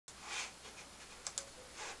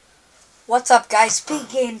What's up, guys? Speed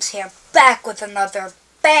Games here, back with another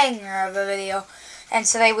banger of a video. And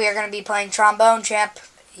today we are going to be playing Trombone Champ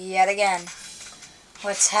yet again.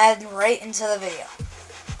 Let's head right into the video.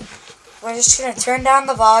 We're just going to turn down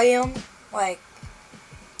the volume,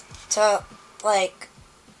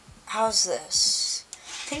 how's this?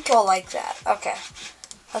 I think you'll like that. Okay,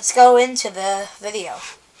 let's go into the video.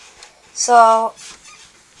 So,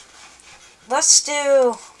 let's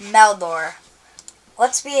do Meldor.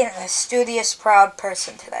 Let's be a studious, proud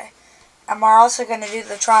person today. And we're also going to do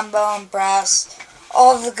the trombone, brass,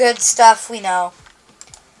 all the good stuff we know.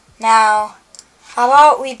 Now, how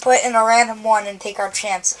about we put in a random one and take our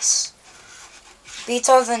chances?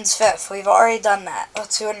 Beethoven's Fifth. We've already done that.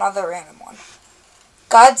 Let's do another random one.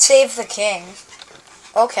 God Save the King.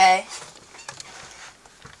 Okay.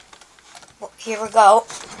 Well, here we go.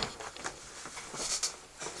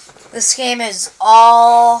 This game is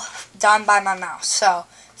all done by my mouse, so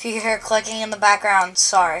if you hear clicking in the background,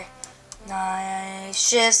 sorry.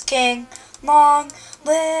 Gracious King, long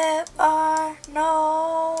live our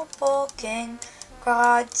noble King.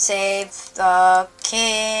 God save the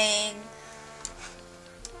King.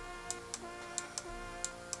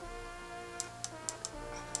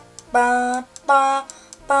 Ba ba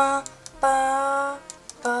ba ba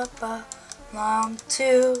ba ba. Long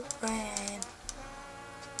to reign.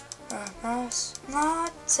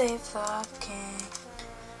 Not save the King.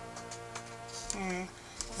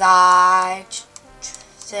 Thy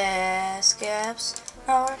justice gives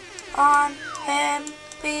Lord on him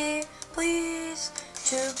be pleased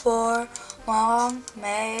to bore. Long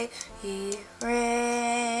may he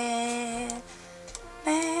reign.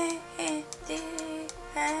 May he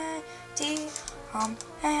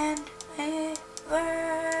and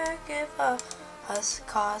never give us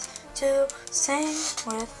cause to sing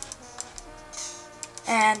with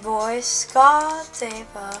and voice. God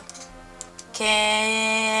save the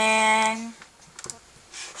King.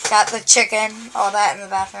 Got the chicken, all that in the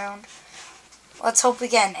background. Let's hope we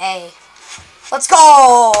get an A. Let's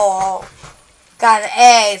go! Got an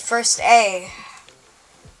A, first A.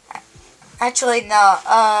 Actually, no,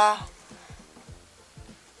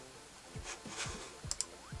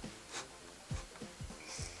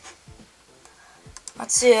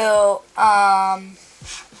 let's do,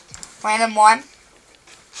 random one.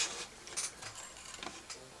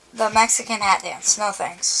 The Mexican hat dance. No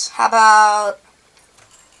thanks. How about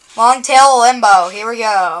Long Tail Limbo? Here we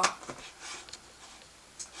go.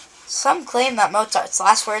 Some claim that Mozart's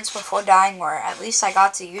last words before dying were, "At least I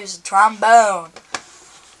got to use a trombone."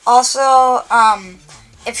 Also,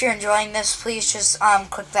 if you're enjoying this, please just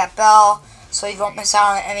click that bell so you won't miss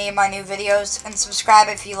out on any of my new videos, and subscribe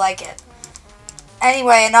if you like it.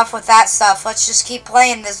 Anyway, enough with that stuff. Let's just keep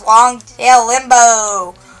playing this Long Tail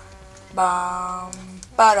Limbo. Bum.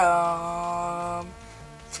 We've got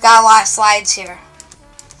a lot of slides here.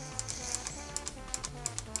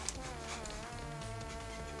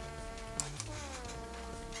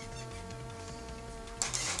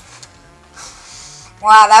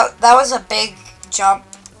 Wow, that was a big jump.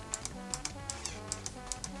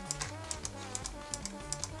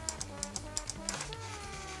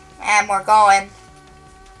 And we're going.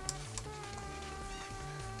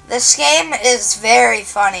 This game is very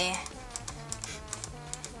funny.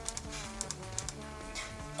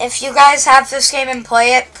 If you guys have this game and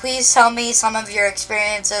play it, please tell me some of your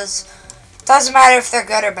experiences. Doesn't matter if they're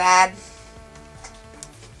good or bad.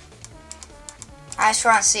 I just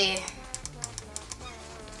want to see.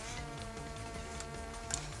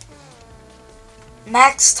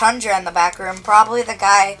 Max Tundra in the back room. Probably the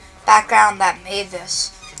background that made this.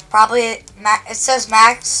 Probably, it says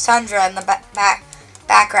Max Tundra in the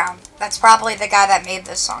background. That's probably the guy that made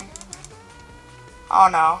this song. Oh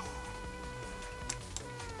no.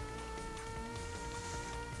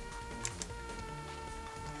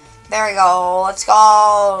 There we go. Let's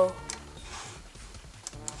go.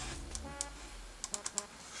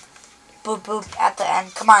 Boop boop at the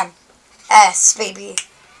end. Come on. S, baby.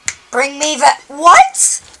 Bring me that.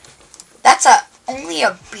 What? That's only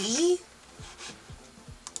a B?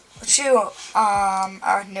 Let's do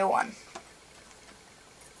our new one.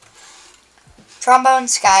 Trombone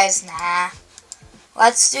Skies, nah.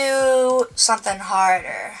 Let's do something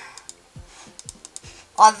harder.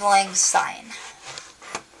 Odlingstein.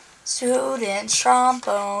 Student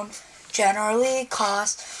trombone generally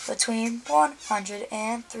costs between $100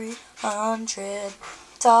 and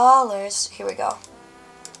 $300. Here we go.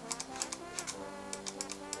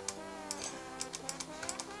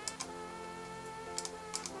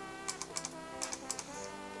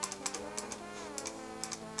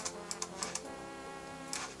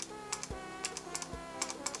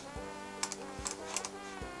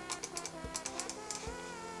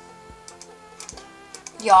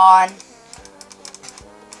 Yawn.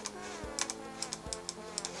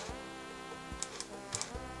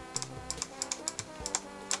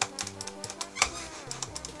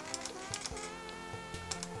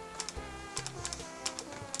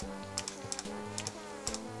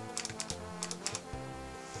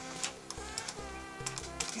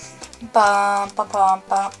 Bum bum bum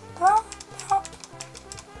bum bum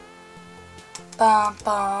bum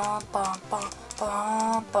bum bum bum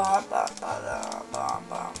bum bum bum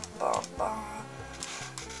bum bum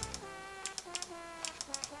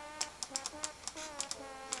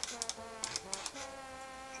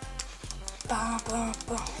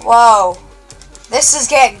bum. Whoa, this is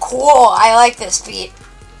getting cool. I like this beat.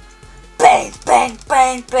 Bang, bang,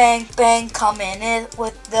 bang, bang, bang, coming in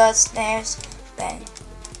with the snares. Bang.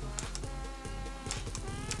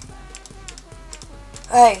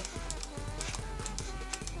 Hey,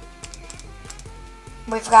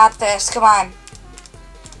 we've got this. Come on.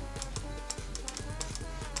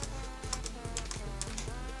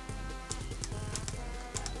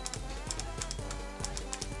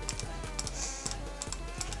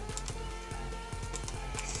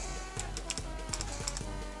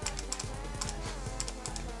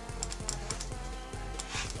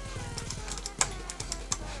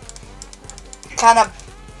 Kind of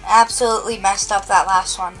absolutely messed up that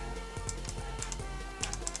last one.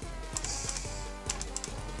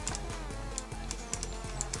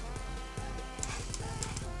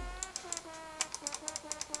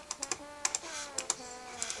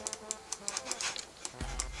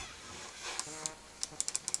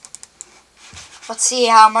 Let's see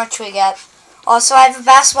how much we get. Also, I have a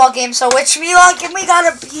basketball game, so wish me luck, and we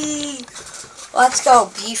got a B. Let's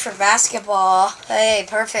go. B for basketball. Hey,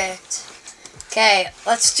 perfect. Okay,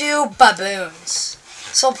 let's do baboons.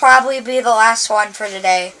 This will probably be the last one for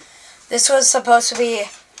today. This was supposed to be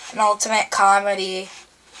an ultimate comedy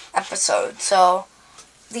episode, so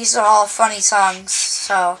these are all funny songs,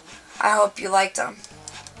 so I hope you liked them.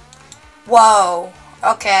 Whoa,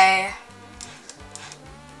 okay.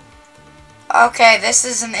 Okay, this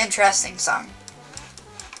is an interesting song.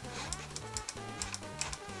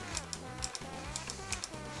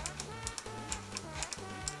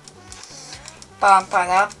 Bum ba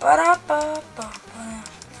da ba da ba ba.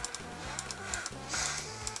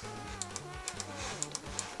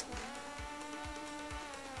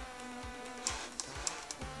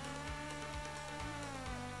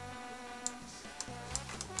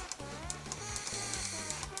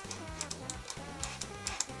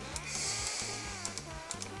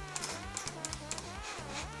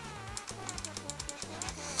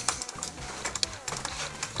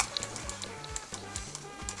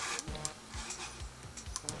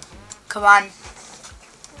 Come on.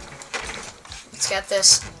 Let's get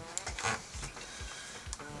this.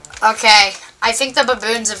 Okay. I think the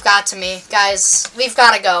baboons have got to me. Guys, we've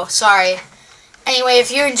got to go. Sorry. Anyway,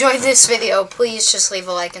 if you enjoyed this video, please just leave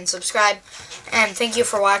a like and subscribe. And thank you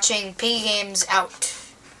for watching. P Games out.